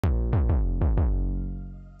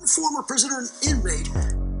former prisoner and inmate.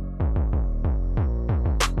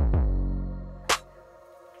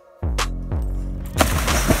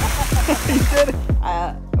 You did it.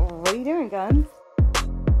 What are you doing, Guns?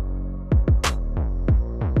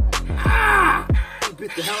 Ah! You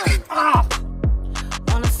bit the hell out of me. Ah!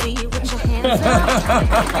 Wanna see you with your hands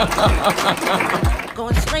up.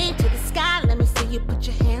 Going straight to the sky, let me see you put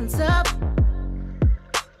your hands up.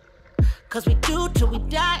 Cause we do till we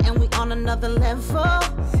die and we on another level.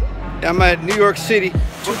 I'm at New York City. To the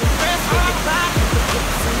rest of your body,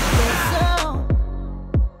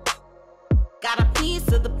 got a piece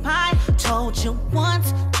of the pie. Told you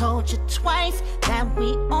once, told you twice that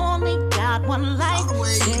we only got one life. On the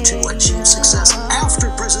way to achieve success after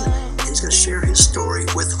prison, and he's going to share his story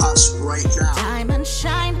with us right now. Diamond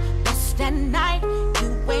shine, best at night. You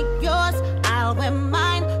wear yours, I'll wear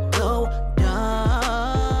mine. Go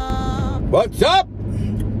dumb. What's up?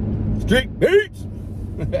 Street Beats!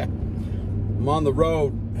 I'm on the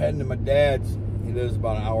road, heading to my dad's. He lives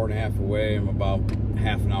about an hour and a half away. I'm about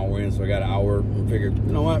half an hour in, so I got an hour. I figured,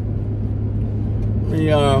 you know what? Let me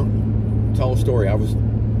tell a story. I was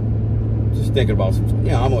just thinking about some,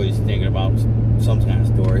 you know, I'm always thinking about some kind of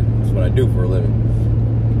story. That's what I do for a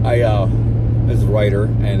living. I, as a writer,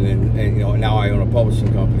 and you know, now I own a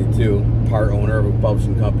publishing company too, part owner of a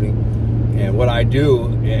publishing company. And what I do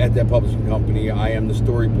at that publishing company, I am the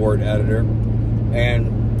storyboard editor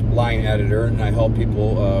and line editor, and I help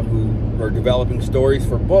people who are developing stories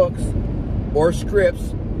for books or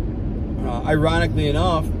scripts. Ironically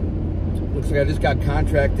enough, looks like I just got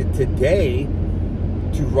contracted today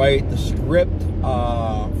to write the script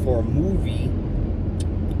for a movie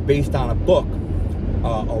based on a book,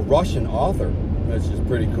 a Russian author, which is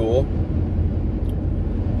pretty cool.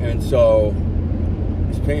 And so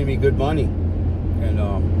he's paying me good money,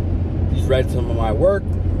 and he's read some of my work.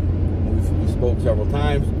 We spoke several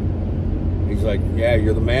times. He's like, yeah,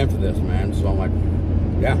 you're the man for this, man. So I'm like,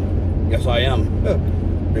 yeah, yes I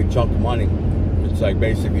am. Big chunk of money. It's like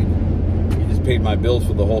basically he just paid my bills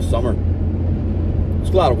for the whole summer. It's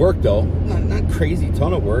a lot of work though. Not crazy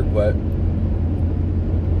ton of work, but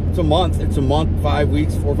it's a month. It's a month, 5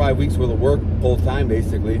 weeks, 4 or 5 weeks worth of work, full time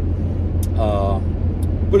basically.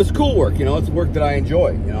 But it's cool work, you know. It's work that I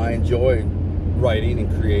enjoy. You know, I enjoy writing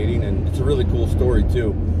and creating, and it's a really cool story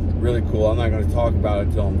too. Really cool. I'm not going to talk about it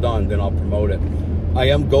until I'm done, then I'll promote it. I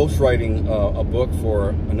am ghostwriting a book for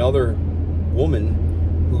another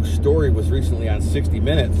woman whose story was recently on 60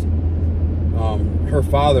 Minutes. Her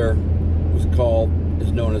father is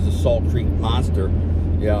known as a Salt Creek Monster.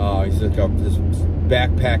 Yeah, he's like this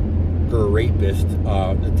backpacker rapist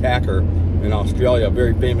attacker in Australia. A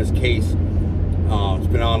very famous case. It's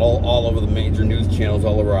been on all over the major news channels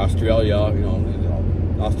all over Australia. You know,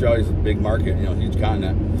 Australia's a big market, you know, huge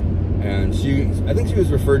continent. And I think she was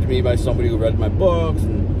referred to me by somebody who read my books,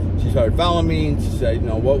 and she started following me, and she said, you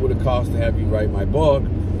know, what would it cost to have you write my book?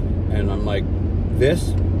 And I'm like, this?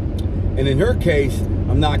 And in her case,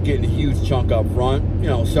 I'm not getting a huge chunk up front, you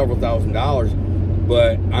know, several $1,000s,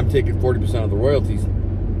 but I'm taking 40% of the royalties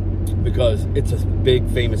because it's a big,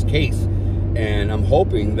 famous case. And I'm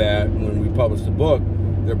hoping that when we publish the book,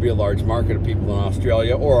 there'll be a large market of people in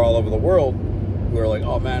Australia or all over the world who are like,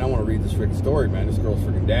 oh man, I want to read this freaking story, man. This girl's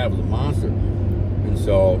freaking dad was a monster. And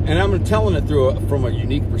so, and I'm telling it from a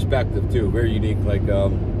unique perspective too, very unique. Like,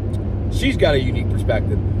 she's got a unique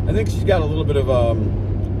perspective. I think she's got a little bit of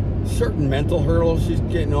certain mental hurdles she's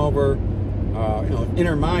getting over. You know, in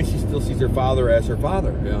her mind, she still sees her father as her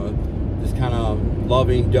father. You know, this kind of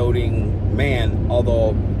loving, doting man,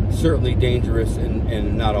 although certainly dangerous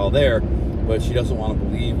and not all there. But she doesn't want to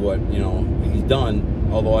believe what, you know, he's done.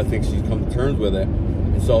 Although I think she's come to terms with it.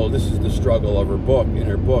 And so this is the struggle of her book. In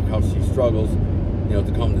her book, how she struggles, you know,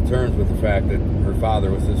 to come to terms with the fact that her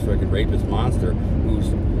father was this freaking rapist monster who's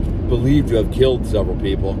believed to have killed several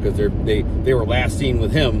people because they were last seen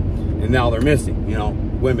with him, and now they're missing, you know,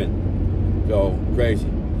 women. So crazy.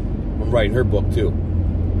 I'm writing her book too.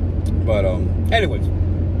 But anyways,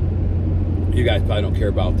 you guys probably don't care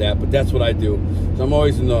about that, but that's what I do. So I'm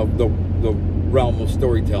always in the realm of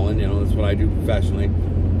storytelling, you know, that's what I do professionally.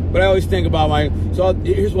 But I always think about so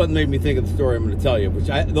here's what made me think of the story I'm going to tell you,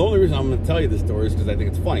 the only reason I'm going to tell you this story is because I think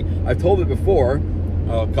it's funny. I've told it before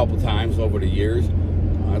a couple times over the years,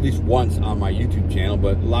 at least once on my YouTube channel,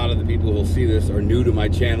 but a lot of the people who will see this are new to my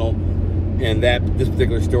channel, and this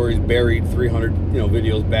particular story is buried 300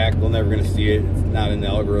 videos back. They're never going to see it. It's not in the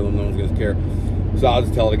algorithm. No one's going to care. So I'll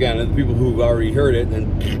just tell it again. And the people who've already heard it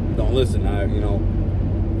and don't listen, I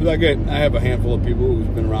have a handful of people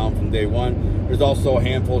who've been around from day one. There's also a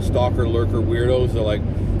handful of stalker, lurker, weirdos.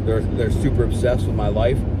 They're super obsessed with my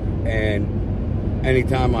life, and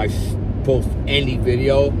anytime I post any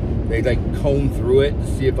video, they like comb through it to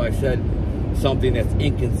see if I said something that's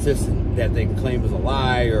inconsistent that they claim is a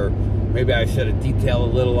lie, or maybe I said a detail a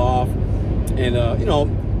little off. And you know,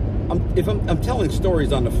 I'm telling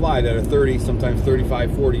stories on the fly that are 30, sometimes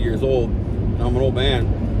 35, 40 years old, and I'm an old man.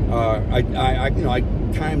 You know,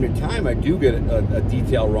 time to time I do get a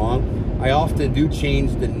detail wrong. I often do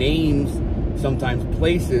change the names, sometimes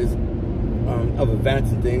places of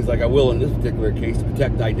events and things, like I will in this particular case, to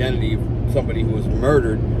protect the identity of somebody who was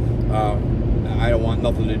murdered. I don't want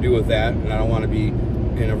nothing to do with that, and I don't want to be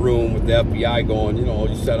in a room with the FBI going, you know,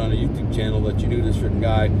 you said on a YouTube channel that you knew this certain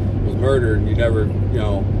guy was murdered and you never, you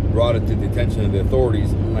know, brought it to the attention of the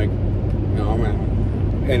authorities. I'm like, you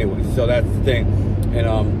know, anyway, so that's the thing.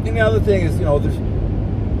 And the other thing is, you know,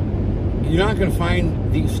 you're not going to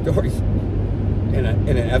find these stories in an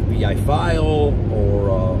FBI file or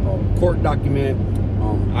a court document.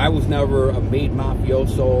 I was never a made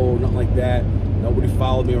mafioso, nothing like that. Nobody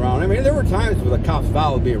followed me around. I mean, there were times where the cops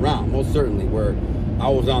followed me around, most certainly, where I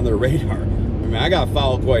was on their radar. I mean, I got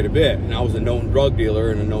followed quite a bit, and I was a known drug dealer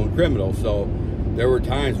and a known criminal, so there were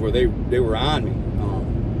times where they were on me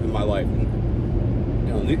in my life. And,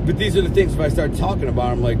 you know, but these are the things, if I start talking about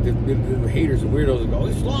them, like the haters and weirdos go,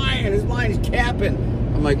 he's lying, he's capping.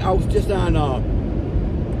 I'm like, I was just on,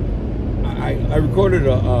 I recorded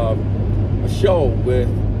a show with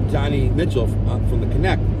Johnny Mitchell from the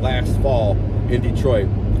Connect last fall in Detroit,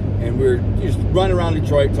 and we were just running around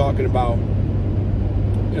Detroit talking about,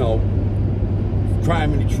 you know,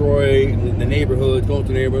 crime in Detroit and the neighborhoods, going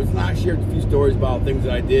through the neighborhoods. And I shared a few stories about things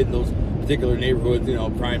that I did in those particular neighborhoods, you know,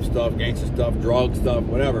 crime stuff, gangster stuff, drug stuff,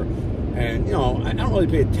 whatever. And, you know, I don't really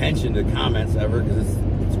pay attention to comments ever because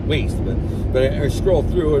it's a waste. But I scroll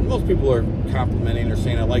through, and most people are complimenting or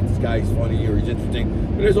saying, I like this guy, he's funny, or he's interesting.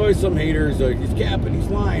 But there's always some haters, like, he's capping, he's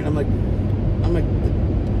lying. I'm like,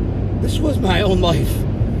 this was my own life.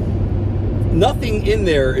 Nothing in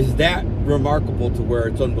there is that remarkable to where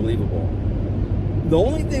it's unbelievable. The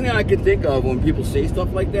only thing that I can think of when people say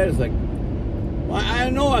stuff like that is like, well, I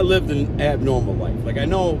know I lived an abnormal life. Like, I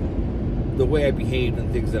know the way I behaved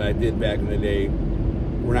and things that I did back in the day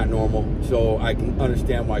were not normal. So I can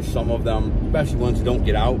understand why some of them, especially ones who don't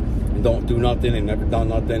get out and don't do nothing and never done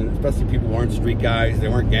nothing, especially people who aren't street guys, they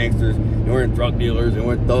weren't gangsters, they weren't drug dealers, they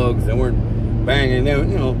weren't thugs, they weren't banging, they,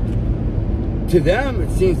 you know, to them it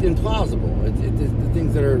seems implausible. It's the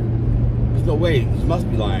things that are, there's no way, he must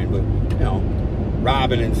be lying, but, you know,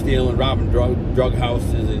 robbing and stealing, robbing drug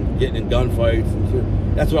houses and getting in gunfights.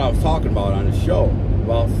 And that's what I was talking about on the show,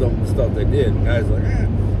 about some of the stuff they did. And guys like,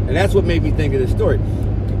 And that's what made me think of this story.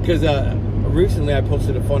 Because recently I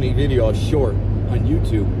posted a funny video, a short, on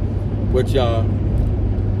YouTube, which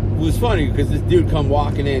was funny because this dude come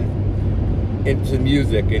walking into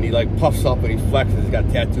music, and he like puffs up and he flexes. He's got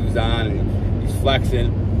tattoos on and he's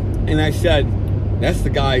flexing. And I said, that's the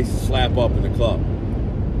guy who slap up in the club.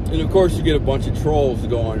 And of course you get a bunch of trolls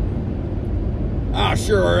going,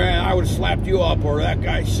 sure, I would have slapped you up, or that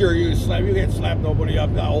guy, sure, you can't slap nobody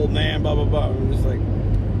up, that old man, blah, blah, blah. I'm just like,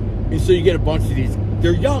 and so you get a bunch of these,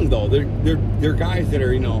 they're young though, they're guys that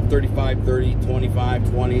are, you know, 35, 30, 25,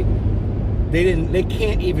 20. They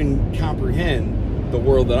can't even comprehend the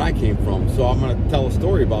world that I came from. So I'm going to tell a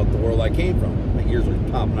story about the world I came from. My ears are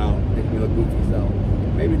popping out, making me look goofy, so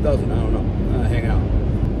maybe it doesn't, I don't know, hang out.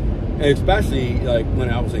 And especially like when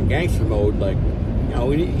I was in gangster mode, like, you know,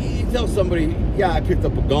 when you tell somebody, yeah, I picked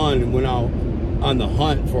up a gun and went out on the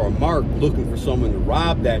hunt for a mark looking for someone to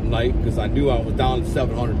rob that night because I knew I was down to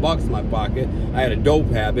 $700 in my pocket. I had a dope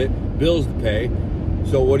habit, bills to pay.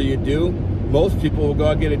 So what do? Most people will go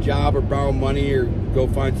out and get a job or borrow money or go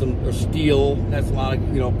find some, or steal. That's a lot of,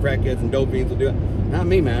 you know, crackheads and dope fiends will do it. Not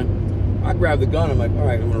me, man. I grab the gun, I'm like, all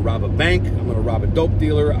right, I'm going to rob a bank, I'm going to rob a dope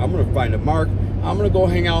dealer, I'm going to find a mark, I'm going to go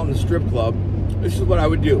hang out in the strip club. This is what I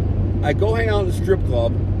would do. I go hang out in the strip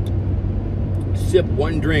club, sip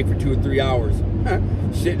one drink for 2 or 3 hours,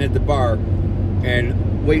 sitting at the bar,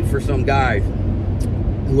 and wait for some guys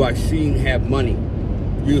who I've seen have money,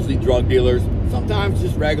 usually drug dealers, sometimes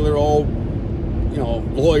just regular old, you know,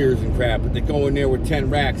 lawyers and crap, but they go in there with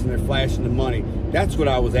 10 racks and they're flashing the money. That's what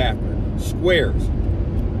I was after, squares.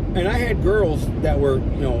 And I had girls that were,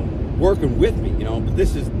 you know, working with me, you know, but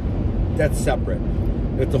that's separate.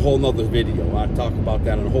 It's a whole nother video. I talk about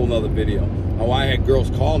that in a whole nother video. Oh, I had girls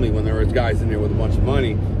call me when there was guys in there with a bunch of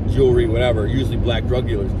money, jewelry, whatever, usually black drug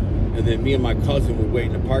dealers. And then me and my cousin would wait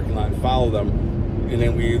in the parking lot and follow them. And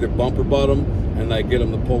then we either bumper butt them and like get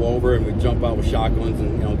them to pull over, and we jump out with shotguns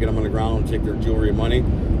and, you know, get them on the ground and take their jewelry and money.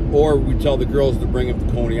 Or we tell the girls to bring them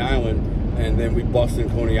to Coney Island, and then we bust in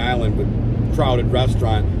Coney Island. But crowded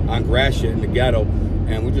restaurant on Gratiot in the ghetto,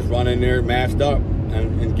 and we just run in there masked up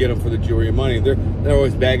and get them for the jewelry and money. They're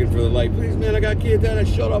always begging for the light. Please, man, I got kids. Then I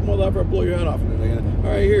shut up, motherfucker, I'll blow your head off. And they're like,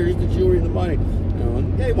 all right, here's the jewelry and the money. You know,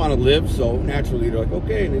 and they want to live, so naturally they're like,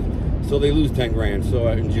 okay. And so they lose 10 grand so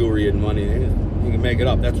in jewelry and money. And you can make it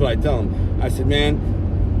up. That's what I tell them. I said, man,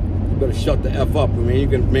 you better shut the F up. I mean, you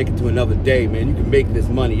can make it to another day, man. You can make this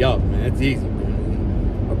money up, man. It's easy,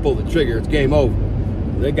 man. I pull the trigger, it's game over.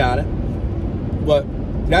 They got it. But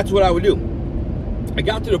that's what I would do. I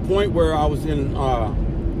got to the point where I was in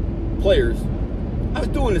Players. I was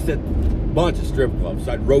doing this at a bunch of strip clubs,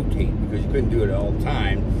 so I'd rotate because you couldn't do it all the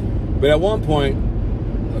time. But at one point,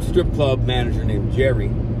 a strip club manager named Jerry,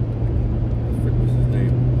 what was his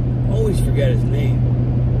name? I always forget his name.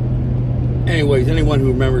 Anyways, anyone who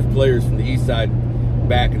remembers Players from the East Side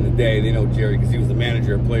back in the day, they know Jerry because he was the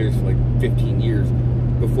manager of Players for like 15 years.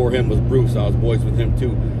 Before him was Bruce. I was boys with him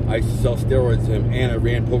too. I used to sell steroids to him, and I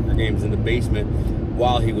ran poker games in the basement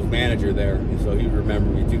while he was manager there. And so he would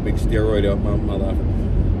remember me too. Big steroid up my left.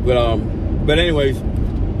 But anyways,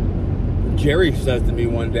 Jerry says to me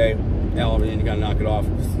one day, Al, man, you gotta knock it off.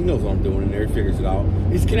 He knows what I'm doing in there. He figures it out.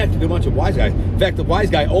 He's connected to a bunch of wise guys. In fact, the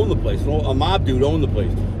wise guy owned the place. A mob dude owned the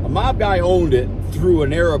place. A mob guy owned it through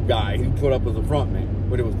an Arab guy who put up as a front man.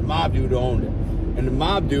 But it was the mob dude who owned it. And the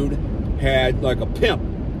mob dude had like a pimp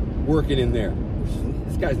working in there.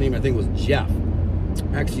 This guy's name, I think, was Jeff.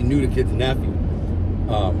 I actually knew the kid's nephew.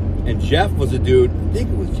 And Jeff was a dude, I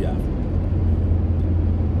think it was Jeff.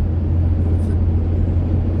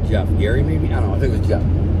 Jeff Gary, maybe? I don't know, I think it was Jeff.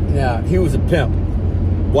 Yeah, he was a pimp.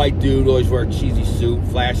 White dude, always wear a cheesy suit,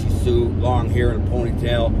 flashy suit, long hair and a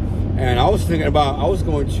ponytail. And I was thinking about, I was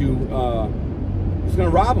going to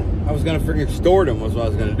rob him. I was going to freaking extort him was what I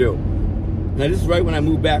was going to do. Now, this is right when I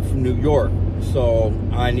moved back from New York. So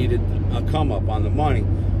I needed a come up on the money.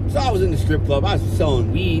 So I was in the strip club. I was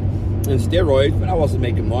selling weed and steroids, but I wasn't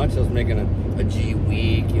making much. I was making a G a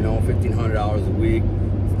week, you know, $1,500 a week.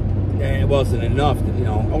 And it wasn't enough to, you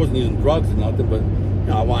know, I wasn't using drugs or nothing, but,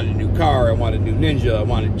 you know, I wanted a new car, I wanted a new Ninja, I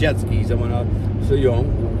wanted jet skis, so, you know,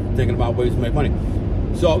 thinking about ways to make money.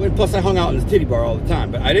 So, and plus I hung out in the titty bar all the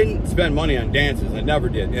time, but I didn't spend money on dances, I never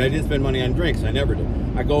did. And I didn't spend money on drinks, I never did.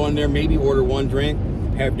 I go in there, maybe order one drink,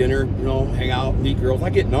 have dinner, you know, hang out, meet girls. I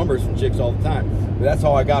get numbers from chicks all the time. But that's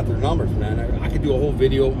how I got their numbers, man. I could do a whole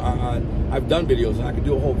video on, I've done videos, and I could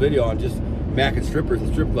do a whole video on just macking strippers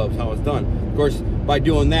and strip clubs, how it's done. Of course, by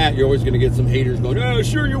doing that, you're always going to get some haters going, oh,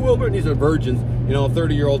 sure you will, but these are virgins. You know,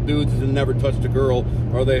 30-year-old dudes that never touched a girl,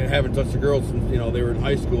 or they haven't touched a girl since, you know, they were in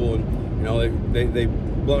high school, and, you know, they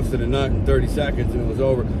busted a nut in 30 seconds, and it was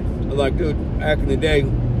over. I'm like, dude, back in the day,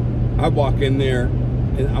 I'd walk in there,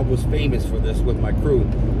 and I was famous for this with my crew.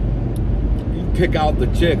 You pick out the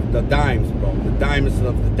chick, the dimes, bro, the dimest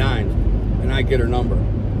of the dimes, and I get her number.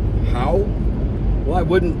 How? Well, I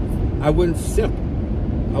wouldn't simp.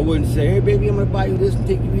 I wouldn't say, hey, baby, I'm going to buy you this and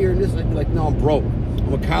take you here and this. I'd be like, no, I'm broke.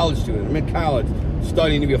 I'm a college student. I'm in college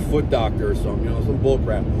studying to be a foot doctor or something, you know, some bull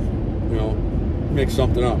crap. You know, make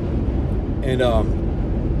something up. And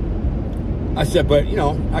I said, but, you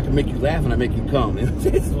know, I can make you laugh and I make you come.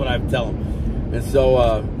 This is what I tell them. And so,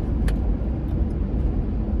 I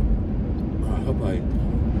hope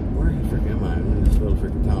where the frick am I? I'm in this little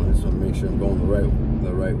freaking town. I just want to make sure I'm going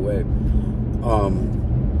the right way.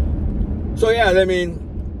 So yeah, I mean,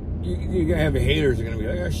 you're gonna have haters are gonna be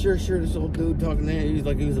like, oh, sure, this old dude talking to him, he's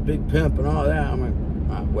like he was a big pimp and all that. I'm like,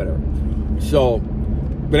 whatever. So,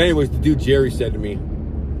 but anyways, the dude Jerry said to me,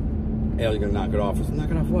 hey, you're gonna knock it off. I said, knock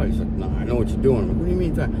it off what? He's like, no, I know what you're doing. I'm like, what do you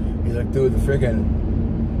mean? He's like, dude, the freaking,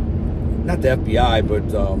 not the FBI, but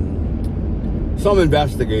some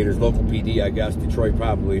investigators, local PD, I guess, Detroit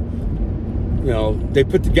probably, you know, they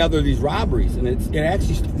put together these robberies, and it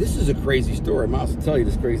actually, this is a crazy story. I might as well tell you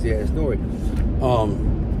this crazy ass story.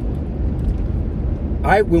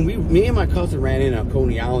 Me and my cousin ran in on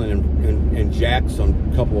Coney Island and jacked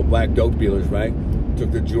some couple of black dope dealers, right?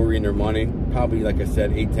 Took their jewelry and their money, probably, like I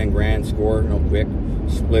said, 8-10 grand, score, you know, quick,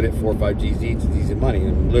 split it, 4 or 5 G's each, it's easy money,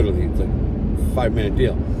 and literally, it's like a 5-minute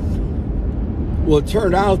deal. Well, it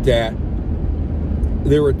turned out that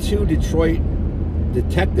there were 2 Detroit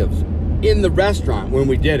detectives in the restaurant when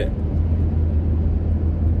we did it.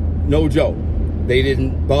 No joke. They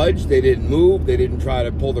didn't budge, they didn't move, they didn't try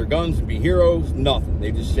to pull their guns and be heroes, nothing.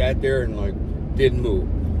 They just sat there and like didn't move.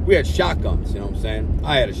 We had shotguns, you know what I'm saying?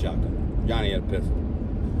 I had a shotgun. Johnny had a pistol.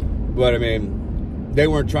 But I mean, they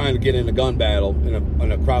weren't trying to get in a gun battle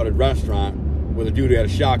in a crowded restaurant with a dude who had a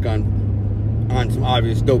shotgun on some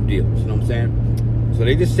obvious dope dealers, you know what I'm saying? So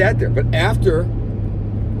they just sat there. But after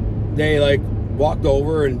they like walked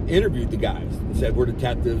over and interviewed the guys and said, we're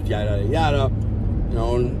detectives, yada, yada, you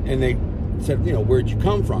know, and they said, you know, where'd you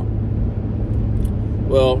come from?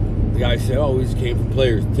 Well, the guy said, oh, we just came from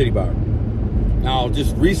Players, Titty Bar. Now,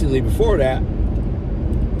 just recently before that,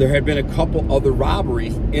 there had been a couple other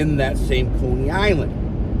robberies in that same Coney Island.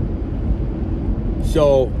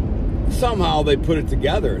 So somehow they put it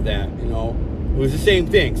together that, you know, it was the same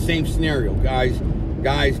thing, same scenario. Guys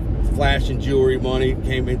flashing jewelry, money,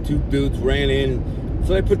 came in, 2 dudes ran in.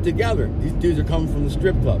 So they put together, these dudes are coming from the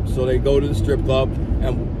strip club. So they go to the strip club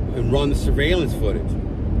and run the surveillance footage.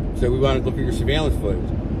 So we want to look at your surveillance footage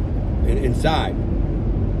inside.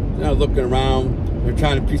 So now looking around, they're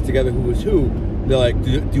trying to piece together who was who. They're like,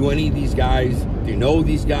 do any of these guys, do you know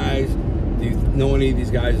these guys? Do you know any of these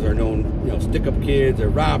guys are known, you know, stick-up kids or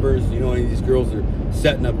robbers? Do you know any of these girls are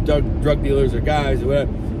setting up drug dealers or guys or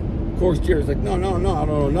whatever? Of course, Jared's like, no, I don't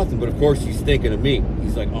know nothing. But of course, he's thinking of me.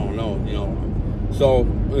 He's like, oh no, you know. So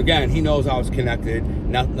again, he knows I was connected.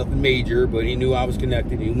 Nothing major, but he knew I was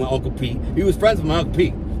connected. He knew my Uncle Pete. He was friends with my Uncle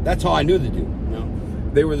Pete. That's how I knew the dude. You know,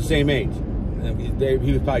 they were the same age.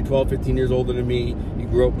 He was probably 12, 15 years older than me. He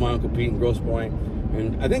grew up with my Uncle Pete in Grosse Pointe.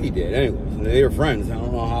 And I think he did, anyways. And they were friends. I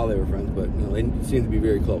don't know how they were friends, but you know, they seemed to be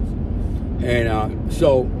very close. And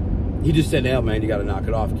so he just said, "Hell, man, you got to knock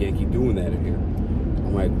it off. You can't keep doing that in here."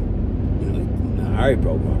 I'm like, you know, all right,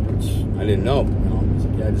 bro. I didn't know. You know, I was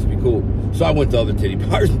like, yeah, just be cool. So I went to other titty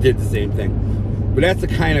bars and did the same thing. But that's the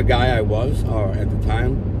kind of guy I was at the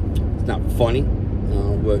time. It's not funny,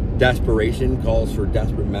 but desperation calls for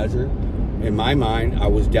desperate measure. In my mind, I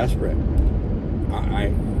was desperate.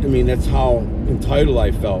 I mean, that's how entitled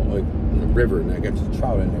I felt, like in the river, and I got some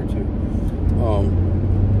trout in there too.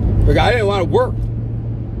 Like I didn't want to work.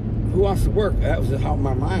 Who wants to work? That was how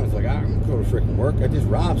my mind was like. I don't go to freaking work. I just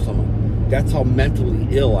robbed someone. That's how mentally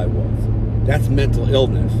ill I was. That's mental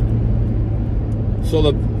illness. So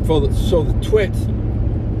the twits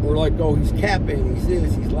were like, oh, he's capping, he's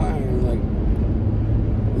this, he's lying. Like,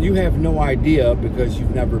 you have no idea because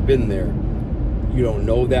you've never been there. You don't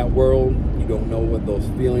know that world. You don't know what those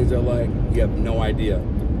feelings are like. You have no idea.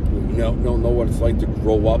 You don't know what it's like to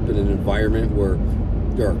grow up in an environment where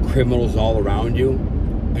there are criminals all around you,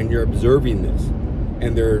 and you're observing this,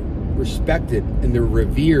 and they're respected, and they're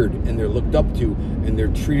revered, and they're looked up to, and they're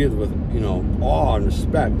treated with, you know, awe and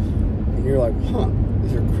respect. And you're like, huh,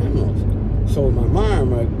 these are criminals. So in my mind,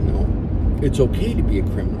 I'm like, you know, it's okay to be a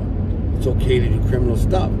criminal. It's okay to do criminal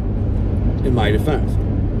stuff. In my defense,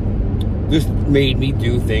 this made me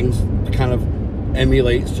do things to kind of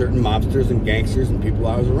emulate certain mobsters and gangsters and people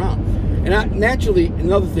I was around. And naturally,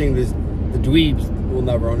 another thing that the dweebs will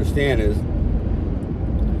never understand is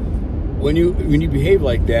when you behave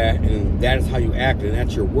like that, and that is how you act, and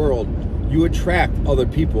that's your world, you attract other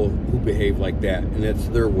people who behave like that, and it's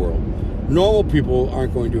their world. Normal people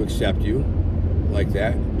aren't going to accept you like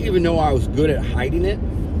that, even though I was good at hiding it.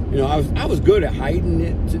 You know, I was good at hiding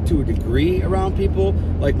it to a degree around people,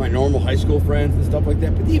 like my normal high school friends and stuff like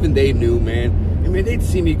that. But even they knew, man. I mean, they'd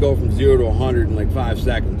see me go from 0 to 100 in like 5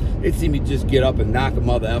 seconds. They'd see me just get up and knock a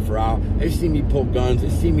mother effer out. They'd see me pull guns.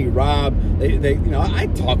 They'd see me rob. They you know, I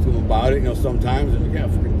talk to them about it, you know, sometimes. And yeah,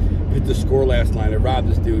 freaking hit the score last night. I robbed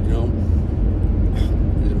this dude, you know.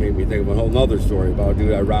 It made me think of a whole nother story about a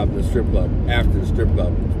dude I robbed in the strip club, after the strip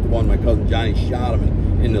club. The one my cousin Johnny shot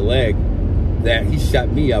him in the leg. That he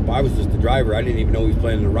set me up. I was just the driver. I didn't even know he was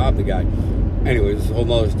planning to rob the guy. Anyways, it's a whole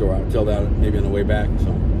nother story. I'll tell that maybe on the way back.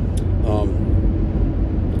 So,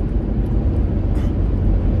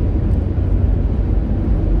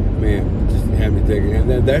 man, it just had me thinking.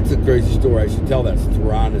 And that's a crazy story. I should tell that since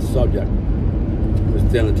we're on this subject. I was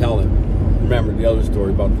going to tell it. Remember the other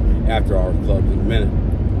story about after hours clubs in a minute.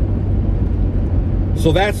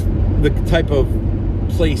 So that's the type of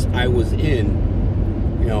place I was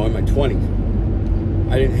in, you know, in my 20s.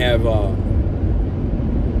 I didn't have, I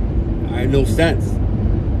had no sense,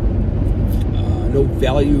 no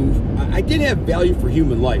value. I did have value for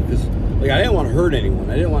human life, because, like, I didn't want to hurt anyone.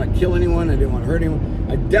 I didn't want to kill anyone. I didn't want to hurt anyone.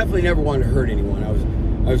 I definitely never wanted to hurt anyone. I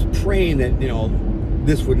was praying that, you know,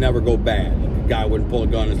 this would never go bad. Like, a guy wouldn't pull a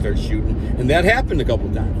gun and start shooting, and that happened a couple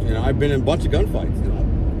of times. You know, I've been in a bunch of gunfights. You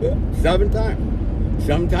know, 7 times.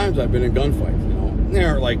 7 times I've been in gunfights. You know, they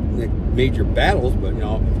aren't like major battles, but you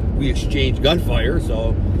know, we exchange gunfire,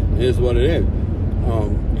 so it is what it is.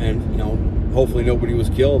 And you know, hopefully nobody was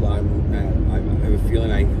killed. I have a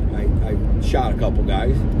feeling I shot a couple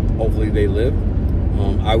guys. Hopefully they live.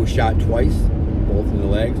 I was shot twice, both in the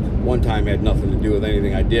legs. One time had nothing to do with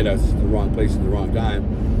anything I did. I was just in the wrong place at the wrong time.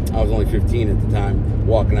 I was only 15 at the time,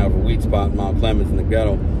 walking out of a weed spot in Mount Clemens in the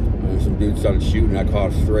ghetto. Some dude started shooting. I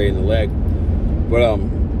caught a stray in the leg. But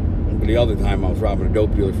But the other time I was robbing a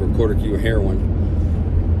dope dealer for a quarter kilo of heroin.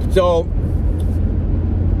 So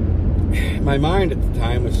my mind at the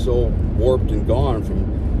time was so warped and gone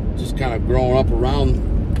from just kind of growing up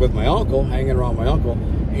around with my uncle, hanging around my uncle,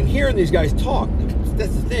 and hearing these guys talk.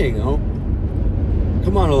 That's the thing, you know.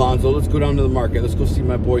 Come on, Alonzo, let's go down to the market. Let's go see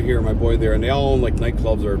my boy here, my boy there. And they all own like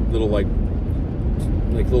nightclubs or little like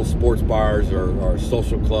little sports bars or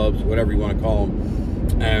social clubs, whatever you want to call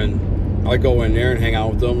them. And I go in there and hang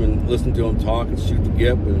out with them and listen to them talk and shoot the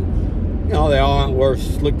gip. And, you know, they all wear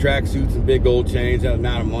slick track suits and big gold chains, have a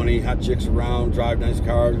amount of money, hot chicks around, drive nice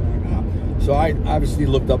cars. So I obviously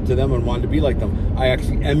looked up to them and wanted to be like them. I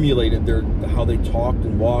actually emulated how they talked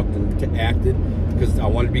and walked and acted because I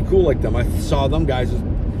wanted to be cool like them. I saw them guys as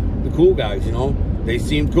the cool guys, you know. They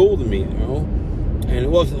seemed cool to me, you know. And it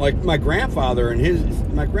wasn't like my grandfather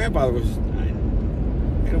my grandfather was,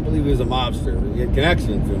 I don't believe he was a mobster. He had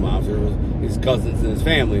connections to a mobster. It was his cousins and his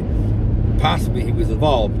family. Possibly he was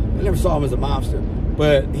involved. I never saw him as a mobster.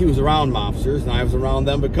 But he was around mobsters, and I was around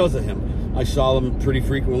them because of him. I saw them pretty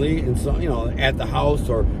frequently, and so, you know, at the house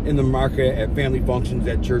or in the market, at family functions,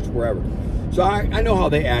 at church, wherever. So I know how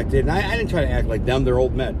they acted, and I didn't try to act like them. They're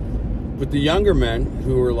old men. But the younger men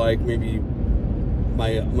who were like maybe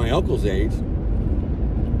my uncle's age,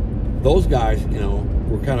 those guys, you know,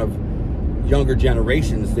 were kind of younger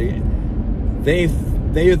generations. They're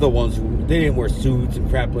the ones who, they didn't wear suits and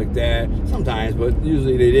crap like that sometimes, but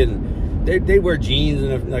usually they didn't. They'd wear jeans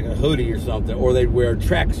and like a hoodie or something, or they'd wear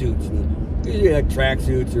track suits, and usually like track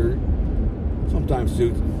suits or sometimes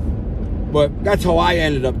suits. But that's how I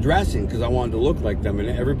ended up dressing, because I wanted to look like them. And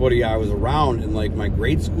everybody I was around in like my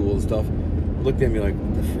grade school and stuff looked at me like,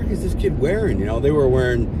 what the frick is this kid wearing? You know, they were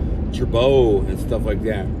wearing Girbeau and stuff like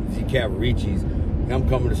that, Z Cavaricci's. And I'm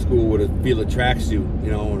coming to school with a Fila tracksuit,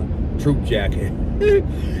 you know, and a troop jacket.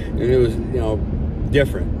 And it was, you know,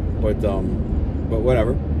 different. But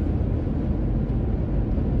whatever.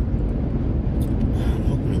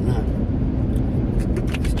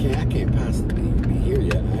 I can't possibly be here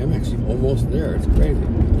yet. I'm actually almost there. It's crazy.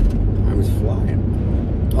 Time is flying.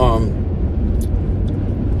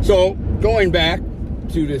 So going back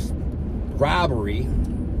to this robbery,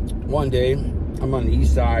 one day I'm on the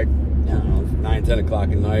east side. I don't know, it's 9, 10 o'clock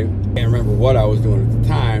at night. Can't remember what I was doing at the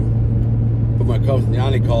time, but my cousin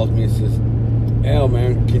Yanni calls me and says, "Hey,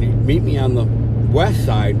 man, can you meet me on the west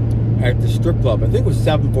side at the strip club?" I think it was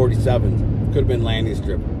 747. Could have been Landing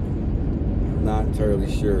Strip. Not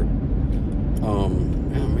entirely sure. Oh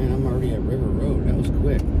man, I'm already at River Road. That was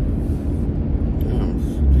quick. I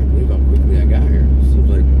can't believe how quickly I got here. It seems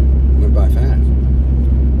like it went by fast.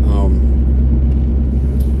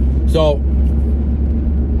 So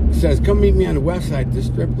it says, "Come meet me on the west side at this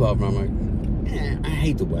strip club." And I'm like, I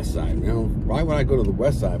hate the west side. You know, why would I go to the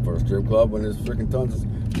west side for a strip club when there's freaking tons of,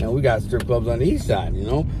 you know, we got strip clubs on the east side, you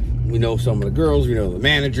know? We know some of the girls, we know the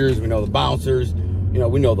managers, we know the bouncers, you know,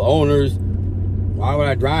 we know the owners. Why would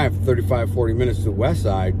I drive 35, 40 minutes to the west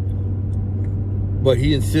side? But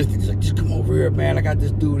he insisted. He's like, "Just come over here, man. I got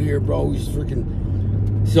this dude here, bro. He's freaking..."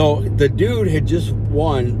 So the dude had just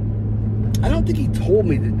won. I don't think he told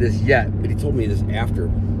me this yet, but he told me this after.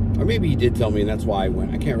 Or maybe he did tell me, and that's why I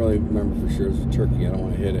went. I can't really remember for sure. It was a turkey. I don't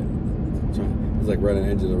want to hit it. It was like right on the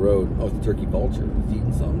edge of the road. Oh, it's a turkey vulture. It's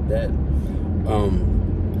eating something dead.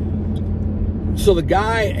 So the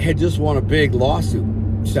guy had just won a big lawsuit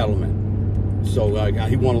settlement. So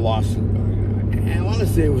he won a lawsuit. I want to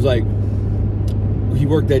say it was like he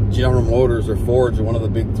worked at General Motors or Ford's or one of the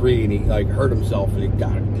big three, and he like hurt himself, and he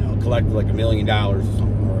got, you know, collected like $1 million or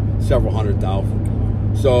something, or several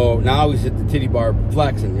 $100,000. So now he's at the titty bar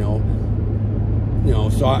flexing, you know.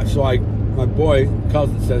 So my boy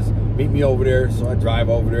cousin says, "Meet me over there." So I drive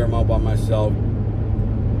over there. I'm all by myself.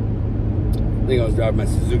 I think I was driving my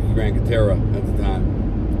Suzuki Grand Catera at the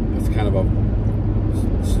time. It's kind of a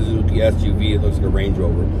Suzuki SUV. It looks like a Range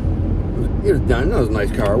Rover. It was done. That was a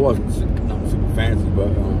nice car. It wasn't nothing super fancy, but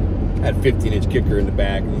had a 15-inch kicker in the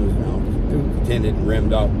back, and it was, you know, tinted and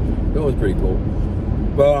rimmed up. It was pretty cool.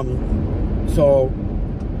 But so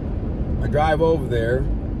I drive over there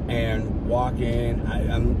and walk in.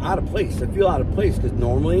 I'm out of place. I feel out of place because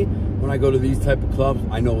normally when I go to these type of clubs,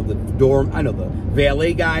 I know the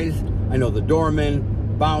valet guys, I know the doormen,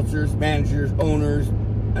 bouncers, managers, owners.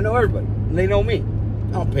 I know everybody, and they know me.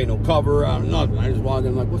 I don't pay no cover, I don't nothing. I just walk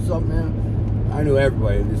in like, "What's up, man?" I knew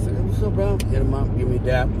everybody. They said, "Hey, what's up, bro?" Hit them up, give me a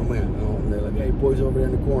dap, come in. You know, and they're like, "Hey, boys over there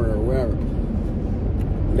in the corner," or wherever.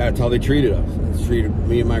 That's how they treated us. They treated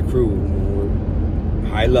me and my crew with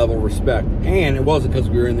high level respect. And it wasn't because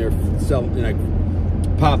we were in there selling, like,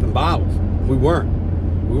 popping bottles. We weren't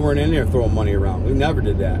in there throwing money around. We never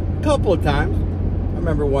did that. A couple of times. I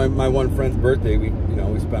remember my one friend's birthday, we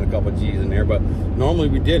spent a couple of G's in there, but normally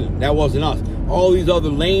we didn't. That wasn't us. All these other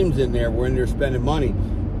lames in there were in there spending money.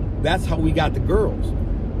 That's how we got the girls.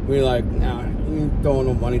 We were like, nah, we ain't throwing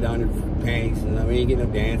no money down your panties, and we ain't getting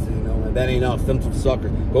no dances, that ain't us. Them some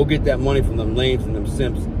suckers. Go get that money from them lames and them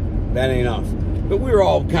simps. That ain't us. But we were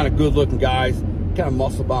all kind of good-looking guys, kind of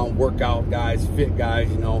muscle-bound, workout guys, fit guys,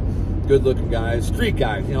 good-looking guys, street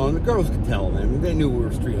guys, and the girls could tell, man. They knew we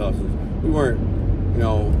were street hustlers. We weren't,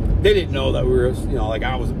 they didn't know that we were, like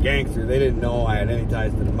I was a gangster. They didn't know I had any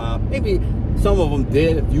ties to the mob. Maybe some of them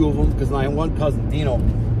did, a few of them, because my one cousin, Dino,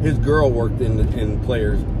 his girl worked in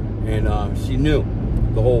Players, and she knew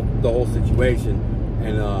the whole situation,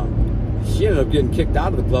 and she ended up getting kicked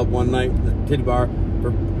out of the club one night, the titty bar,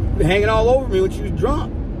 for hanging all over me when she was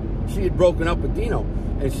drunk. She had broken up with Dino,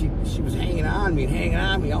 and she was hanging on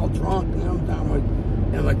me, all drunk, and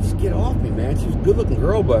I'm like, just get off me, man. She was a good-looking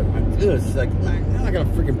girl, but it's like, man, I gotta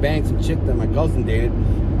freaking bang some chick that my cousin dated.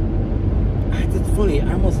 It's funny,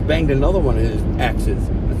 I almost banged another one of his exes.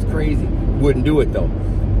 That's crazy. Wouldn't do it though.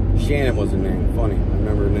 Shannon was her name. Funny, I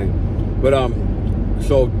remember her name. But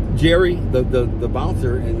so Jerry, the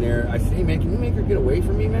bouncer in there, I said, hey man, can you make her get away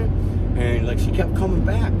from me, man? And like she kept coming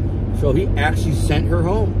back. So he actually sent her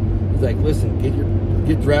home. He's like, listen,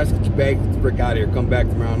 get dressed, get your bag, get the frick out of here. Come back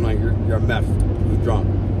tomorrow night. You're a mess. You're drunk.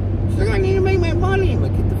 She's like, I need to make my money. I'm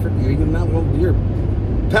like, get the frick. You're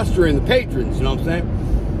pestering the patrons. You know what I'm saying?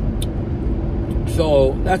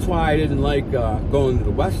 So that's why I didn't like going to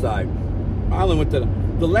the West Side. I only went to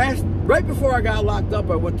the last, right before I got locked up,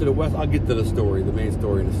 I went to the West. I'll get to the story, the main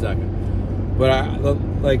story in a second. But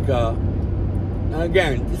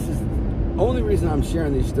again, this is the only reason I'm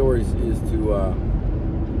sharing these stories is to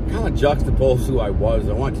kind of juxtapose who I was.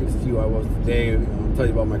 I want you to see who I was today. I'll tell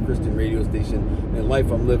you about my Christian radio station and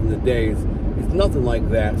life I'm living today. It's nothing like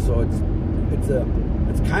that. So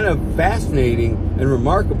it's kind of fascinating and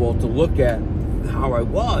remarkable to look at how I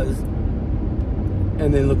was,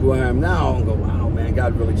 and then look who I am now, and go, wow, man,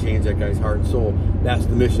 God really changed that guy's heart and soul. That's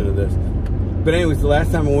the mission of this. But anyways, the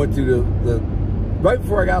last time I went to right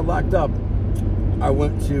before I got locked up, I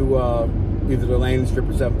went to either the Landing Strip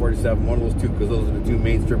or 747, one of those two, because those are the two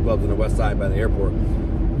main strip clubs on the West Side by the airport,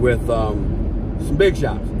 with some big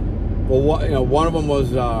shots. Well, one of them was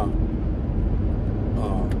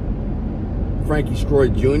Frankie Scroy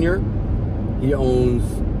Jr. He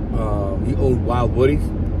owned Wild Woodies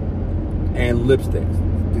and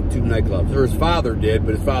Lipsticks, the two nightclubs. Or his father did,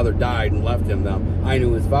 but his father died and left him them. I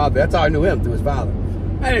knew his father. That's how I knew him, through his father.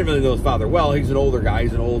 I didn't really know his father well. He's an older guy.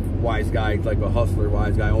 He's an old, wise guy. He's like a hustler,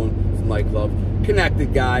 wise guy. Owned some nightclubs.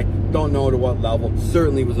 Connected guy. Don't know to what level.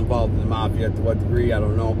 Certainly was involved in the mafia. To what degree, I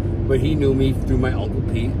don't know. But he knew me through my Uncle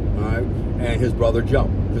Pete, all right, and his brother Joe.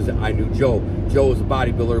 Because I knew Joe. Joe was a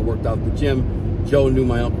bodybuilder, worked out at the gym. Joe knew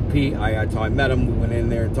my Uncle Pete. That's how I met him. We went in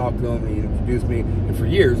there and talked to him, and he introduced me. And for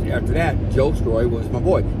years after that, Joe Scroy was my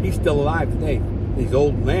boy. He's still alive today. He's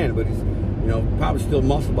old man, but he's, probably still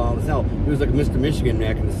muscle-bound as hell. He was like a Mr. Michigan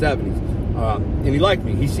back in the 70s. And he liked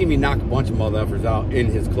me. He seen me knock a bunch of motherfuckers out in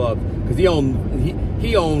his club. Because he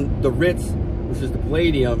owned the Ritz, which is the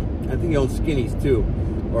Palladium. I think he owned Skinny's too.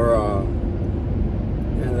 Or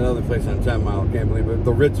another place on 10 Mile. I can't believe it.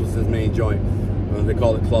 The Ritz was his main joint. They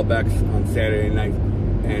called it Club X on Saturday night,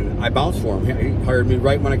 and I bounced for him. He hired me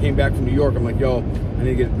right when I came back from New York. I'm like, yo, I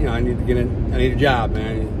need to get in. I need a job,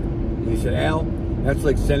 man. And he said, Al, that's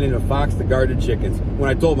like sending a fox to guard the chickens. When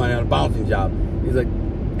I told him I had a bouncing job, he's like,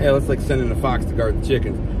 hey, that's like sending a fox to guard the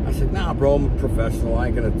chickens. I said, nah, bro, I'm a professional. I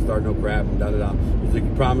ain't gonna start no crap and da-da-da. He's like,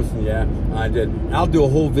 you promised? And yeah, I did. And I'll do a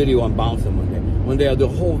whole video on bouncing one day. One day I'll do a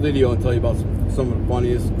whole video and tell you about some of the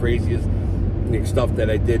funniest, craziest stuff that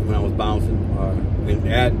I did when I was bouncing, and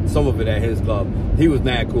add some of it at his club. He was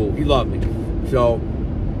mad cool. He loved me. So,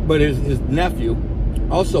 but his nephew,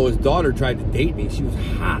 also his daughter tried to date me. She was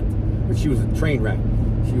hot, but she was a train wreck.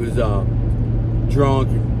 She was drunk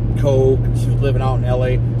and coke, and she was living out in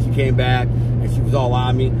LA. She came back and she was all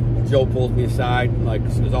on me. And Joe pulled me aside, and like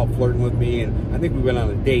she was all flirting with me. And I think we went on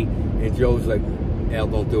a date. And Joe's like, Al,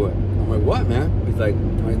 don't do it. I'm like, what, man? He's like,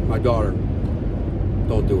 my daughter,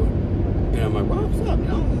 don't do it. And I'm like, well, what's up?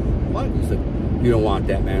 What? He's like, you don't want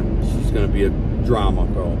that, man. She's going to be a drama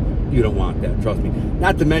girl. You don't want that, trust me.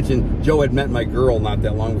 Not to mention, Joe had met my girl not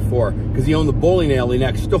that long before, because he owned the bowling alley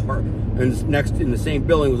next door. And next in the same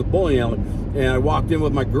building was a bowling alley. And I walked in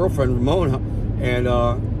with my girlfriend, Ramona,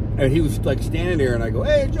 and he was like standing there, and I go,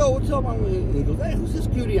 hey, Joe, what's up? And he goes, hey, who's this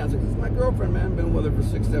cutie? I was like, this is my girlfriend, man. I've been with her for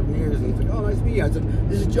 6-7 years. And he's like, oh, nice to meet you. I said,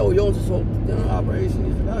 this is Joe. He owns this whole operation.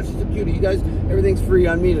 He's like, oh, she's a cutie. You guys, everything's free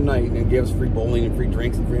on me tonight. And he gave us free bowling and free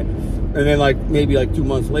drinks and free. And then like maybe like 2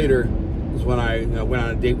 months later, is when I went on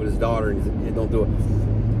a date with his daughter, and he said, yeah, don't do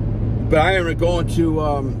it. But I ended up going to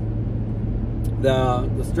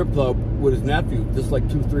the strip club with his nephew just like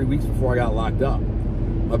 2-3 weeks before I got locked up.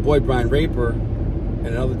 My boy Brian Raper and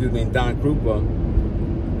another dude named Don Krupa,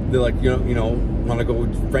 they're like, you know, want to go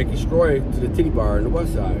with Frankie Stroy to the titty bar in the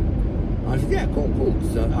West Side. I said, yeah, cool.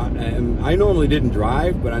 So I normally didn't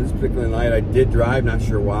drive, but on this particular night I did drive, not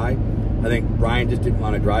sure why. I think Brian just didn't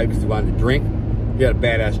want to drive because he wanted to drink. He had a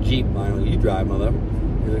badass Jeep. I'm like, you drive,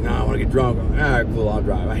 motherfucker. He's like, nah, I want to get drunk. I'm like, all right, cool, I'll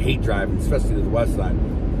drive. I hate driving, especially to the West Side.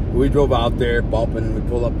 But we drove out there, bumping, we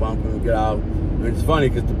pull up, bumping, we get out. And it's funny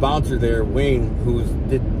because the bouncer there, Wayne,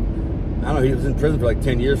 I don't know, he was in prison for like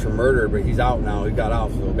 10 years for murder, but he's out now. He got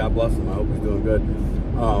out, so God bless him. I hope he's doing good.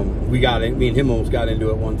 Me and him almost got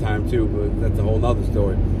into it one time too, but that's a whole nother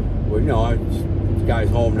story. Well, you know, the guy's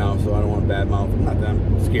home now, so I don't want to badmouth him. Not that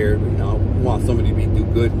I'm scared, but, you know, I want somebody to do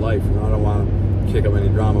good in life. You know, I don't want to kick up any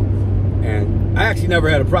drama. And I actually never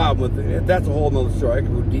had a problem with it. That's a whole nother story. I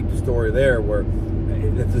could go deep the story there where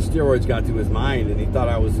the steroids got to his mind, and he thought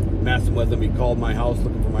I was messing with him. He called my house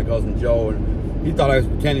looking for my cousin Joe, and he thought I was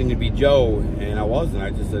pretending to be Joe, and I wasn't.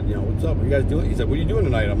 I just said, you know, what's up? What are you guys doing? He said, what are you doing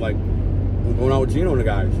tonight? I'm like, I'm going out with Gino and the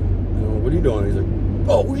guys. You know, what are you doing? He's like,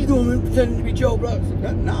 oh, what are you doing, man? Pretending to be Joe, bro? I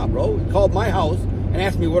said, nah, bro. He called my house and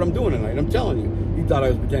asked me what I'm doing tonight. I'm telling you. He thought I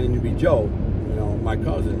was pretending to be Joe, you know, my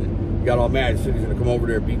cousin. And he got all mad. He said he's going to come over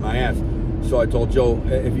there and beat my ass. So I told Joe,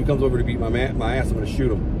 if he comes over to beat my ass, I'm going to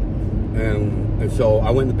shoot him. And so I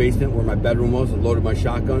went in the basement where my bedroom was and loaded my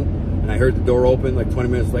shotgun. And I heard the door open like 20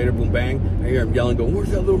 minutes later, boom, bang. I hear him yelling, going, where's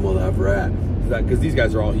that little mother effer at? Because these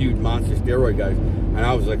guys are all huge monster steroid guys. And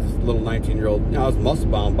I was like this little 19-year-old, you know, I was a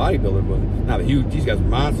muscle-bound bodybuilder, but not huge. These guys were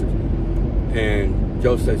monsters. And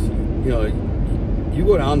Joe says, you know, you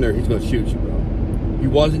go down there, he's going to shoot you, bro. He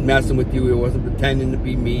wasn't messing with you. He wasn't pretending to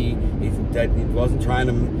be me. He wasn't trying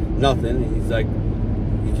to nothing. And he's like,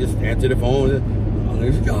 he just answered the phone. And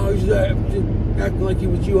he's like, oh, he's acting like he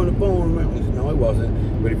was you on the phone. I said, no, he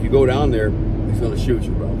wasn't. But if you go down there, he's going to shoot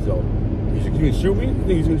you, bro. So he's like, you going to shoot me? You think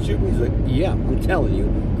he's going to shoot me? He's like, yeah, I'm telling you.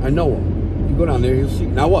 I know him. You go down there, he'll see.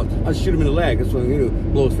 Now what? I'll shoot him in the leg. That's what I'm going to do.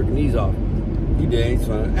 Blow his freaking knees off. He did. He's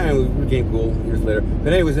fine. And we became cool years later.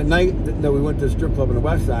 But anyways, at night that we went to the strip club on the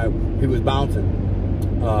West Side, he was bouncing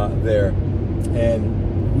there.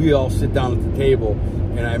 And we all sit down at the table.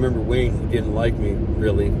 And I remember Wayne didn't like me,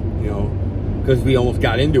 really, you know, because we almost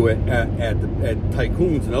got into it at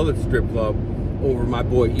Tycoon's, another strip club, over my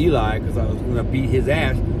boy Eli, because I was going to beat his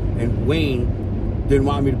ass. And Wayne didn't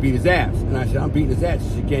want me to beat his ass. And I said, I'm beating his ass. He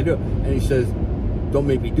said, you can't do it. And he says, don't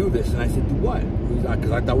make me do this. And I said, do what?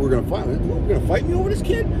 Because I thought we were going to fight. I said, we're going to fight me over this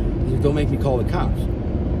kid? He said, don't make me call the cops.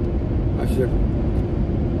 I said,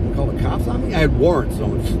 you call the cops on me? I had warrants, so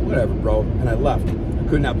I said, whatever, bro. And I left. I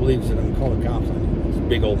could not believe he said, I'm going to call the cops on you. This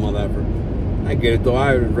big old mother effer. I get it, though.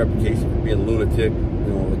 I had a reputation for being a lunatic, you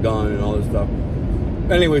know, with a gun and all this stuff.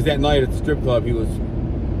 But anyways, that night at the strip club, he was,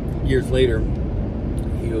 years later,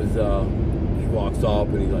 he walks up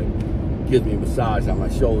and he like gives me a massage on my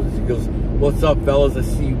shoulders. He goes, what's up, fellas? I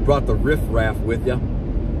see you brought the riff-raff with you.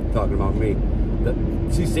 Talking about me.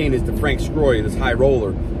 She's saying it's the Frank Scroy, this high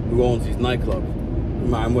roller who owns these nightclubs.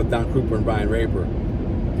 I'm with Don Krupa and Brian Raper.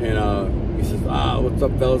 And he says, what's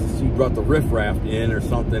up, fellas? I see you brought the riff-raff in or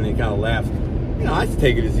something. And he kind of laughs. You know, I just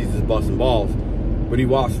take it as he's just busting balls. But he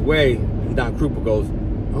walks away and Don Krupa goes,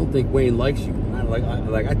 I don't think Wayne likes you. And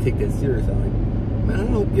I take that serious. I'm like, man,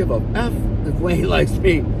 I don't give a F if Wayne likes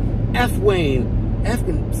me. F Wayne. F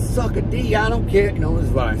can suck a D. I don't care. You know, this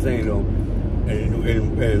is what I'm saying to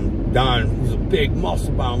him. And Don, who's a big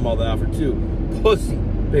muscle-bound mother effer too. Pussy.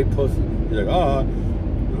 Big pussy. He's like, I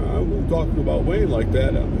won't talk about Wayne like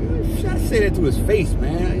that. I'm like, I say that to his face,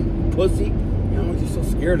 man. Pussy. You know, he's just so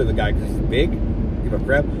scared of the guy because he's big. Give a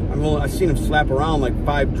crap. I've seen him slap around like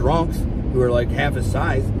 5 drunks who are like half his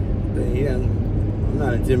size. I'm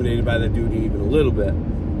not intimidated by that dude even a little bit.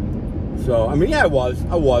 So, I mean, yeah, I was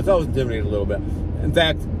intimidated a little bit. In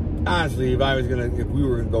fact, honestly, if we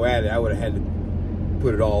were gonna go at it, I would have had to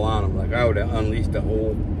put it all on him. Like, I would have unleashed the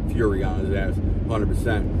whole fury on his ass,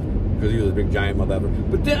 100%, because he was a big giant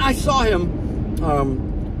motherfucker. But then I saw him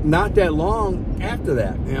not that long after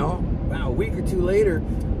that, you know, about a week or 2 later.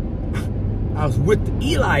 I was with the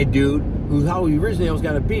Eli dude, who's how we originally was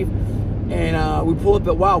gonna beef. And we pull up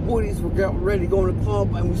at Wild Woody's. We're getting ready to go in the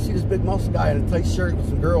club, and we see this big muscle guy in a tight shirt with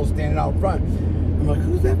some girls standing out front. I'm like,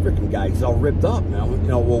 who's that freaking guy? He's all ripped up now. You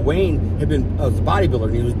know, well, Wayne had been was a bodybuilder,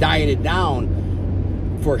 and he was dieting it down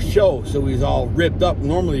for a show, so he was all ripped up.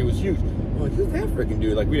 Normally, he was huge. I'm like, who's that freaking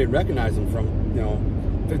dude? Like, we didn't recognize him from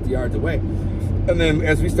 50 yards away. And then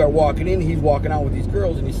as we start walking in, he's walking out with these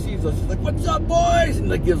girls, and he sees us. He's like, "What's up, boys?" And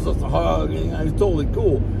like gives us a hug. And he's totally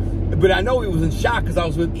cool. But I know he was in shock because I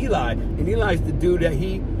was with Eli, and Eli's the dude that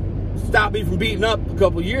he stopped me from beating up a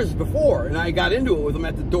couple years before, and I got into it with him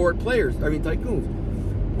at the door at Tycoons,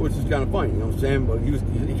 which is kind of funny, you know what I'm saying? But he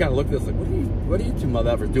kind of looked at us like, what are you two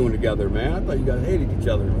motherfuckers doing together, man? I thought you guys hated each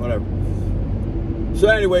other or whatever. So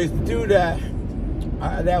anyways, the dude that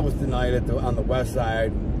was the night on the west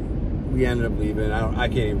side. We ended up leaving. I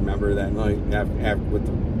can't even remember that night after with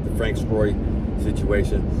the Frank Stroy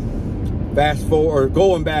situation. Fast forward,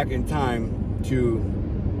 going back in time to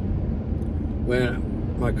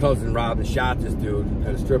when my cousin Robin shot this dude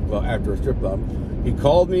at a strip club, after a strip club. He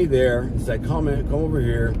called me there and said, come over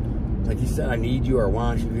here. Like he said, I need you or I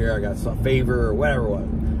want you here. I got some favor or whatever it was.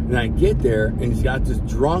 And I get there and he's got this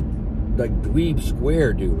drunk, like dweeb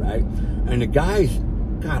square dude, right? And the guy's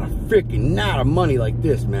got a freaking knot of money like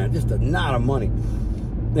this, man. Just a knot of money.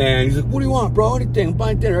 And he's like, what do you want, bro? Anything? I'm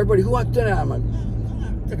buying dinner. Everybody, who wants dinner? I'm like,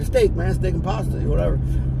 take a steak, man. Steak and pasta, whatever.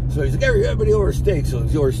 So he's like, everybody orders steak. So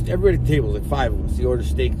he orders, everybody at the table, like 5 of us. He orders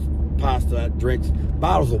steak, pasta, drinks,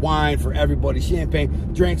 bottles of wine for everybody,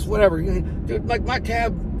 champagne, drinks, whatever. Dude, like my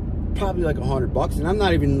tab, probably like $100, and I'm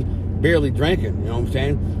not even barely drinking. You know what I'm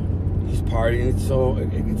saying? He's partying. So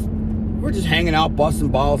we're just hanging out, busting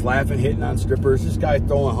balls, laughing, hitting on strippers. This guy's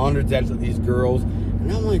throwing hundreds at these girls,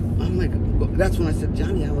 and I'm like, that's when I said,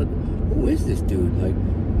 Johnny, I'm like, who is this dude? Like,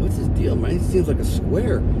 what's his deal, man? He seems like a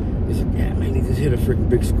square. He's like, yeah, man, he just hit a freaking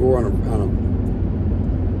big score on a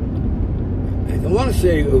I want to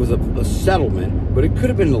say it was a settlement, but it could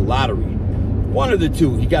have been the lottery. One of the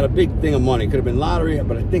two. He got a big thing of money. It could have been lottery,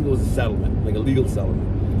 but I think it was a settlement, like a legal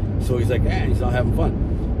settlement. So he's like, yeah, he's all having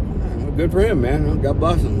fun. Well, good for him, man. God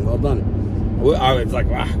bless him. Well done. I was like,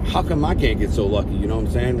 wow, how come I can't get so lucky? You know what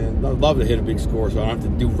I'm saying? And I'd love to hit a big score so I don't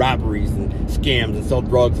have to do robberies and scams and sell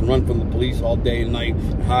drugs and run from the police all day and night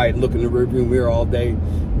and hide and look in the rearview mirror all day,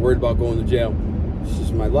 worried about going to jail. It's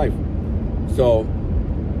just my life. So,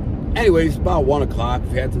 anyways, about 1 o'clock,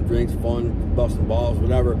 we had some drinks, fun, busting balls,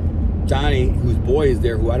 whatever. Johnny, whose boy is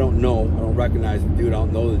there, who I don't know, I don't recognize the dude, I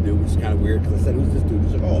don't know the dude, which is kind of weird, because I said, who's this dude?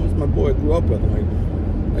 He's like, oh, this is my boy I grew up with. I'm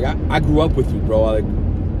like I grew up with you, bro. I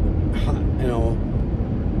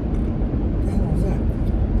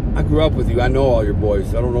grew up with you. I know all your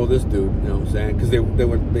boys. I don't know this dude, you know what I'm saying? Because they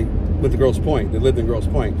went to Grosse Pointe. They lived in Grosse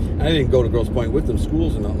Pointe. And I didn't go to Grosse Pointe with them,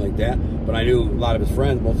 schools and nothing like that, but I knew a lot of his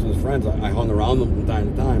friends, most of his friends. I hung around them from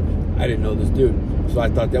time to time. I didn't know this dude. So I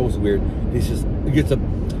thought that was weird. He gets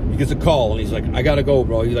a call, and he's like, I gotta go,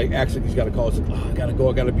 bro. He like acts like he's got a call. He's like, oh, I gotta go.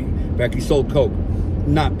 I gotta be back. He sold coke,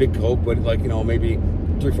 not big coke, but like, you know, maybe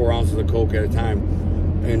 3-4 ounces of coke at a time.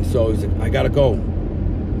 And so he's like, I gotta go.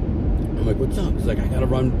 I'm like, what's up? He's like, I gotta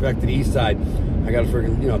run back to the east side. I got a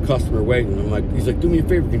freaking, customer waiting. I'm like, he's like, do me a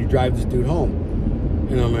favor, can you drive this dude home?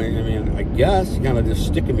 And I'm like, I guess. He's kind of just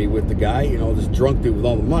sticking me with the guy, this drunk dude with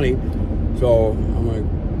all the money. So I'm like,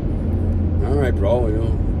 all right, bro,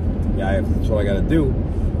 yeah, that's what I gotta do.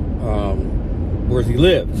 Where's he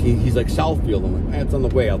live? He's like Southfield. I'm like, it's on the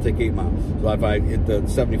way. I'll take 8 miles. So if I hit the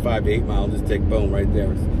 75 to 8 mile, just take boom right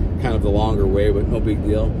there. It's kind of the longer way, but no big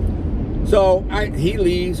deal. So he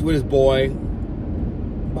leaves with his boy.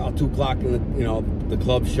 About 2 o'clock, the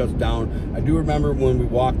club shuts down. I do remember when we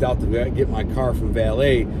walked out to get my car from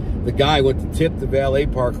valet, the guy went to tip the valet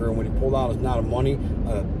parker, and when he pulled out his knot of money,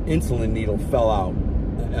 an insulin needle fell out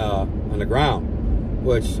on the ground,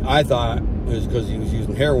 which I thought was because he was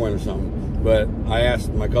using heroin or something. But I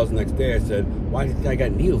asked my cousin next day, I said, why does this guy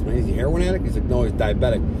got needles, man? Is he a heroin addict? He's like, no, he's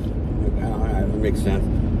diabetic. I'm like, all right, that makes sense.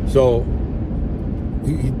 So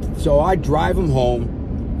I drive him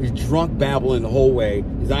home. He's drunk, babbling the whole way.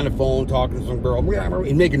 He's on the phone talking to some girl.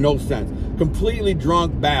 He's making no sense. Completely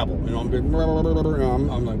drunk babble. I'm like,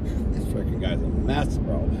 this freaking guy's a mess,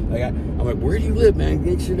 bro. I'm like, where do you live, man?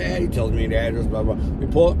 Get your dad. He tells me the address, blah, blah. We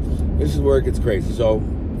pull up. This is where it gets crazy. So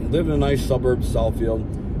we live in a nice suburb, Southfield.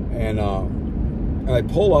 And I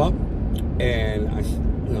pull up, and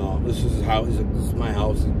this is his house. He's like, this is my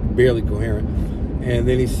house. He's barely coherent. And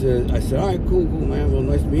then I said, all right, cool, man. Well,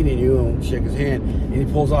 nice meeting you. And shake his hand. And he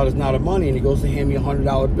pulls out his knot of money, and he goes to hand me a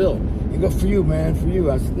 $100 bill. He goes, for you, man, for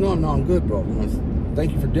you. I said, no, I'm good, bro. I said,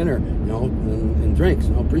 thank you for dinner, and drinks.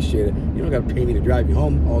 Appreciate it. You don't got to pay me to drive you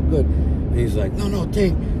home. All good. And he's like, no,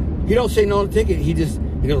 take. He don't say no to take it. He goes,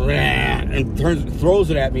 and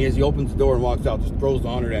throws it at me as he opens the door and walks out. Just throws the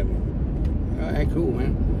 100 at me. All right, cool,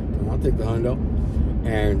 man. I'll take the $100.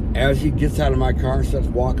 And as he gets out of my car and starts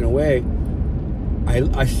walking away,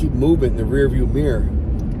 I see movement in the rearview mirror.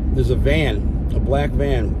 There's a van, a black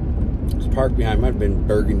van. It was parked behind. It might have been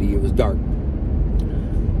burgundy. It was dark.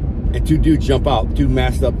 And two dudes jump out. Two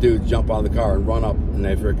masked up dudes jump out of the car and run up. And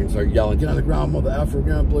they freaking start yelling, get on the ground, mother effer,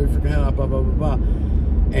 get on, blow your freaking head up, blah, blah, blah, blah.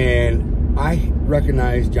 And I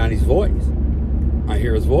recognize Johnny's voice. I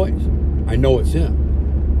hear his voice. I know it's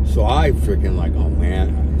him. So I freaking like, oh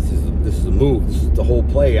man, this is a move. This is the whole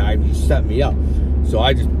play. He set me up. So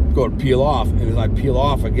I just go to peel off. And as I peel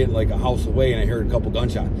off, I get like a house away and I heard a couple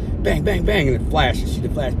gunshots. Bang, bang, bang. And it flashes. You see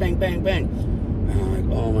the flash. Bang, bang, bang. And I'm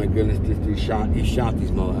like, oh my goodness, he shot these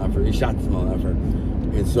motherfuckers. He shot this motherfucker.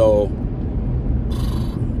 And so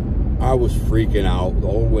I was freaking out the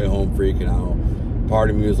whole way home, freaking out. Part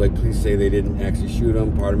of me was like, please say they didn't actually shoot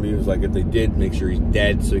him. Part of me was like, if they did, make sure he's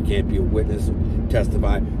dead so he can't be a witness and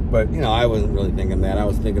testify. But, you know, I wasn't really thinking that. I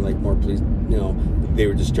was thinking like more, please, you know, they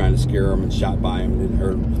were just trying to scare him and shot by him and didn't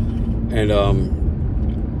hurt him.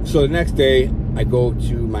 And so the next day, I go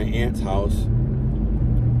to my aunt's house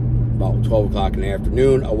about 12 o'clock in the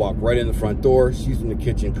afternoon. I walk right in the front door. She's in the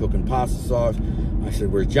kitchen cooking pasta sauce. I said,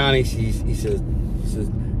 where's Johnny? He says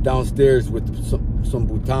downstairs with some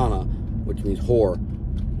putana, which means whore.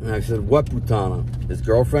 And I said, what putana? His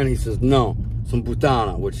girlfriend? He says, no, some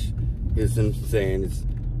putana, which is him saying it's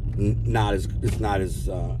not his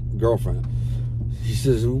girlfriend. She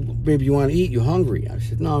says, baby, you want to eat? You hungry? I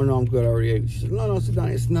said, no, I'm good. I already ate. She said, no, sit down.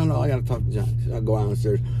 I said, no, I got to talk to Johnny. I go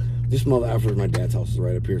downstairs. This mother effer, my dad's house is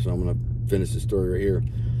right up here, so I'm going to finish the story right here.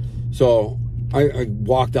 So I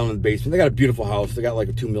walk down in the basement. They got a beautiful house. They got like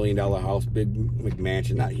a $2 million house, big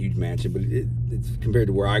mansion, not a huge mansion, but it's compared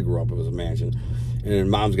to where I grew up, it was a mansion. And then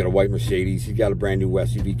mom's got a white Mercedes. He's got a brand new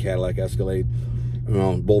SUV Cadillac Escalade,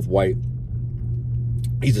 both white.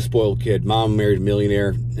 He's a spoiled kid. Mom married a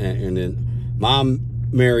millionaire, and then mom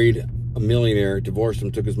married a millionaire, divorced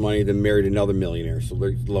him, took his money, then married another millionaire. So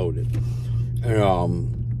they're loaded.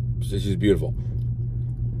 And so she's beautiful.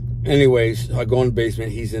 Anyways, I go in the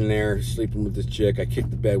basement. He's in there sleeping with this chick. I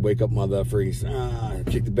kick the bed, wake up, mother effer. He says, I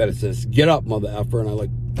kick the bed. It says, get up, mother effer. And I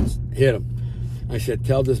like hit him. I said,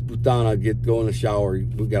 tell this putana, go in the shower.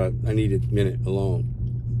 I need a minute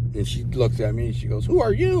alone. And she looks at me and she goes, who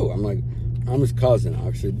are you? I'm like, I'm his cousin.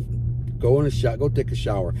 I said, go take a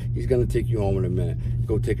shower. He's going to take you home in a minute.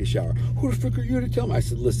 Go take a shower. Who the frick are you to tell me? I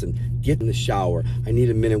said, listen, get in the shower. I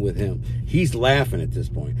need a minute with him. He's laughing at this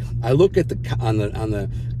point. I look at on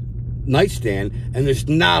the nightstand, and there's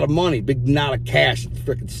knot of money, big knot of cash,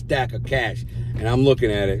 freaking stack of cash. And I'm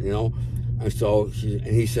looking at it, you know. And so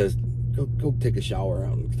he says, go take a shower.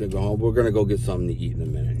 They go home. We're going to go get something to eat in a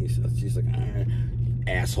minute. And she's like,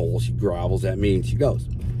 asshole. She grovels at me and she goes.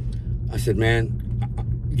 I said,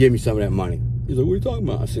 man, give me some of that money. He's like, what are you talking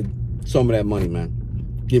about? I said, some of that money,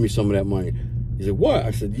 man. Give me some of that money. He said, what?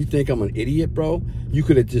 I said, you think I'm an idiot, bro? You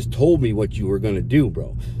could have just told me what you were going to do,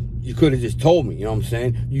 bro. You could have just told me, you know what I'm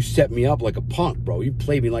saying? You set me up like a punk, bro. You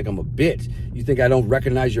played me like I'm a bitch. You think I don't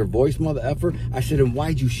recognize your voice, mother effer? I said, and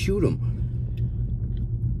why'd you shoot him?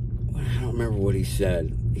 I don't remember what he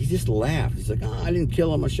said. He just laughed. He's like, oh, I didn't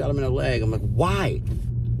kill him. I shot him in the leg. I'm like, why?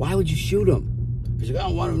 Why would you shoot him? He's like, I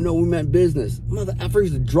don't want him to know we meant business. Mother effer,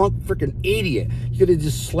 he's a drunk freaking idiot. You could have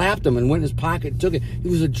just slapped him and went in his pocket and took it. He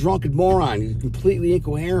was a drunken moron. He was completely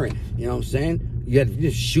incoherent. You know what I'm saying? You had to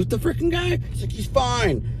just shoot the freaking guy? He's like, he's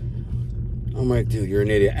fine. I'm like, dude, you're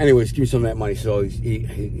an idiot. Anyways, give me some of that money. So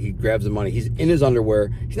he grabs the money. He's in his underwear.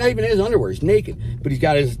 He's not even in his underwear. He's naked. But he's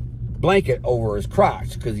got his blanket over his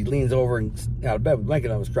crotch because he leans over and out of bed with a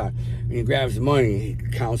blanket on his crotch. And he grabs the money and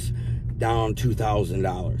he counts down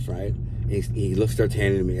 $2,000, right? He starts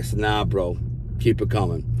handing it to me. I said, nah, bro, keep it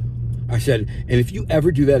coming. I said, and if you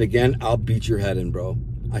ever do that again, I'll beat your head in, bro.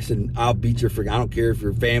 I said, I'll beat your freaking, I don't care if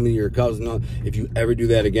you're family or cousin. If you ever do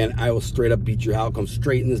that again, I will straight up beat your house, come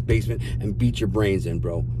straight in this basement and beat your brains in,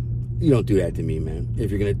 bro. You don't do that to me, man. If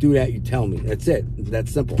you're going to do that, you tell me. That's it.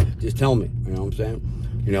 That's simple. Just tell me. You know what I'm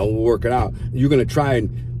saying? You know, we'll work it out. You're going to try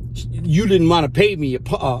and, you didn't want to pay me a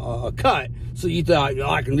cut, so you thought, you know,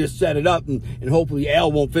 I can just set it up and hopefully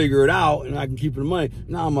Al won't figure it out and I can keep the money.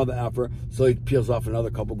 Nah, mother effer. So he peels off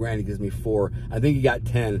another couple grand. He gives me 4. I think he got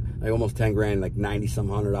 10, like almost 10 grand, like 90-some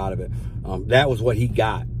hundred out of it. That was what he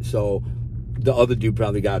got. So the other dude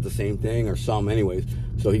probably got the same thing or some anyways.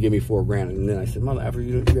 So he gave me 4 grand. And then I said, mother effer,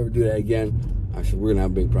 you ever do that again? I said, we're going to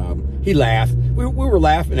have a big problem. He laughed. We were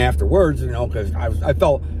laughing afterwards, you know, because I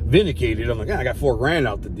felt vindicated. I'm like, yeah, I got 4 grand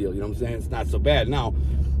out the deal. You know what I'm saying? It's not so bad now.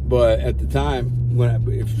 But at the time,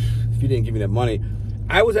 if you didn't give me that money,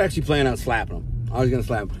 I was actually planning on slapping him. I was going to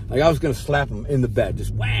slap him. Like, I was going to slap him in the bed.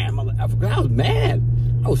 Just wham. I was mad.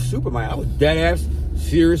 I was super mad. I was dead ass,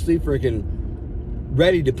 seriously freaking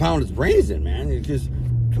ready to pound his brains in, man. Because,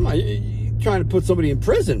 come on, you're trying to put somebody in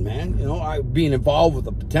prison, man. You know, being involved with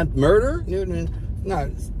a attempt murder, not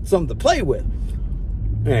something to play with.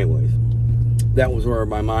 anyways, that was where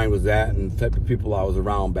my mind was at and the type of people I was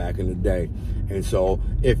around back in the day. And so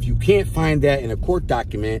if you can't find that in a court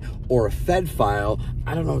document or a Fed file,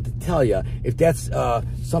 I don't know what to tell you. If that's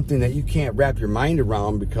something that you can't wrap your mind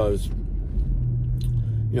around, because,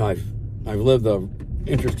 you know, I've lived a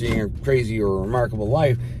interesting or crazy or remarkable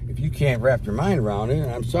life. If you can't wrap your mind around it,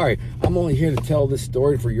 I'm sorry. I'm only here to tell this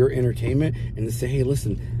story for your entertainment and to say, hey,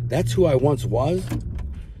 listen, that's who I once was.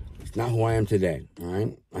 It's not who I am today, all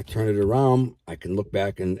right? I turned it around. I can look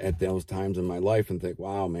back at those times in my life and think,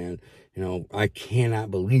 wow, man, you know, I cannot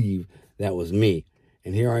believe that was me.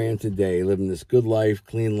 And here I am today, living this good life,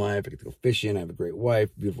 clean life. I get to go fishing. I have a great wife,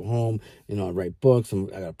 beautiful home. You know, I write books. I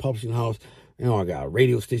got a publishing house. You know, I got a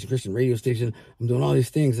radio station, Christian radio station. I'm doing all these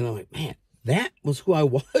things. And I'm like, man, that was who I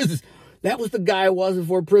was. That was the guy I was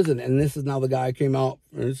before prison. And this is now the guy I came out.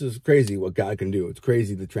 And this is crazy what God can do. It's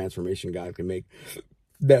crazy the transformation God can make.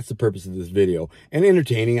 That's the purpose of this video. And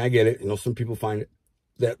entertaining, I get it. You know, some people find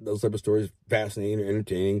those type of stories fascinating or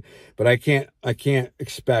entertaining, but I can't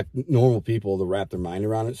expect normal people to wrap their mind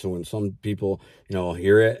around it. So when some people, you know,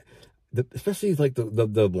 hear it, especially like the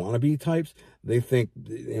wannabe types, they think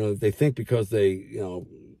because they, you know,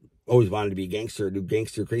 always wanted to be gangster, do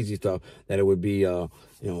gangster crazy stuff, that it would be, you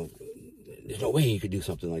know, there's no way you could do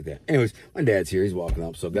something like that. Anyways, my dad's here. He's walking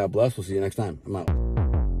up. So God bless. We'll see you next time. I'm out.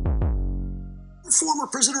 Former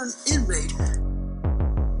prisoner and inmate.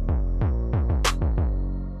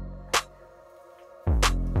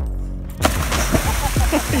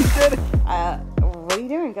 You did it. What are you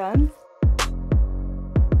doing, Guns?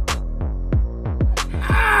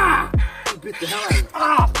 You bit the hell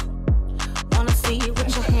out of me. Wanna see you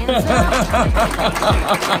with your hands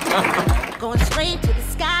up. Going straight to the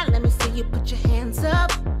sky, let me see you put your hands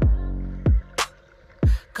up.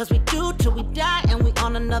 Cause we do till we die and we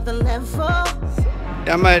on another level.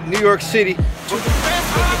 I'm at New York City. To the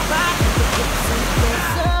rest of your body,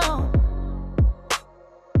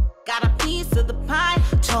 got a piece of the pie.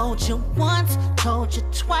 Told you once, told you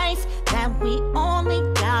twice that we only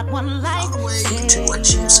got one life. On the way to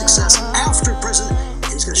achieve success after prison,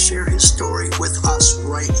 he's going to share his story with us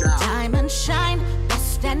right now.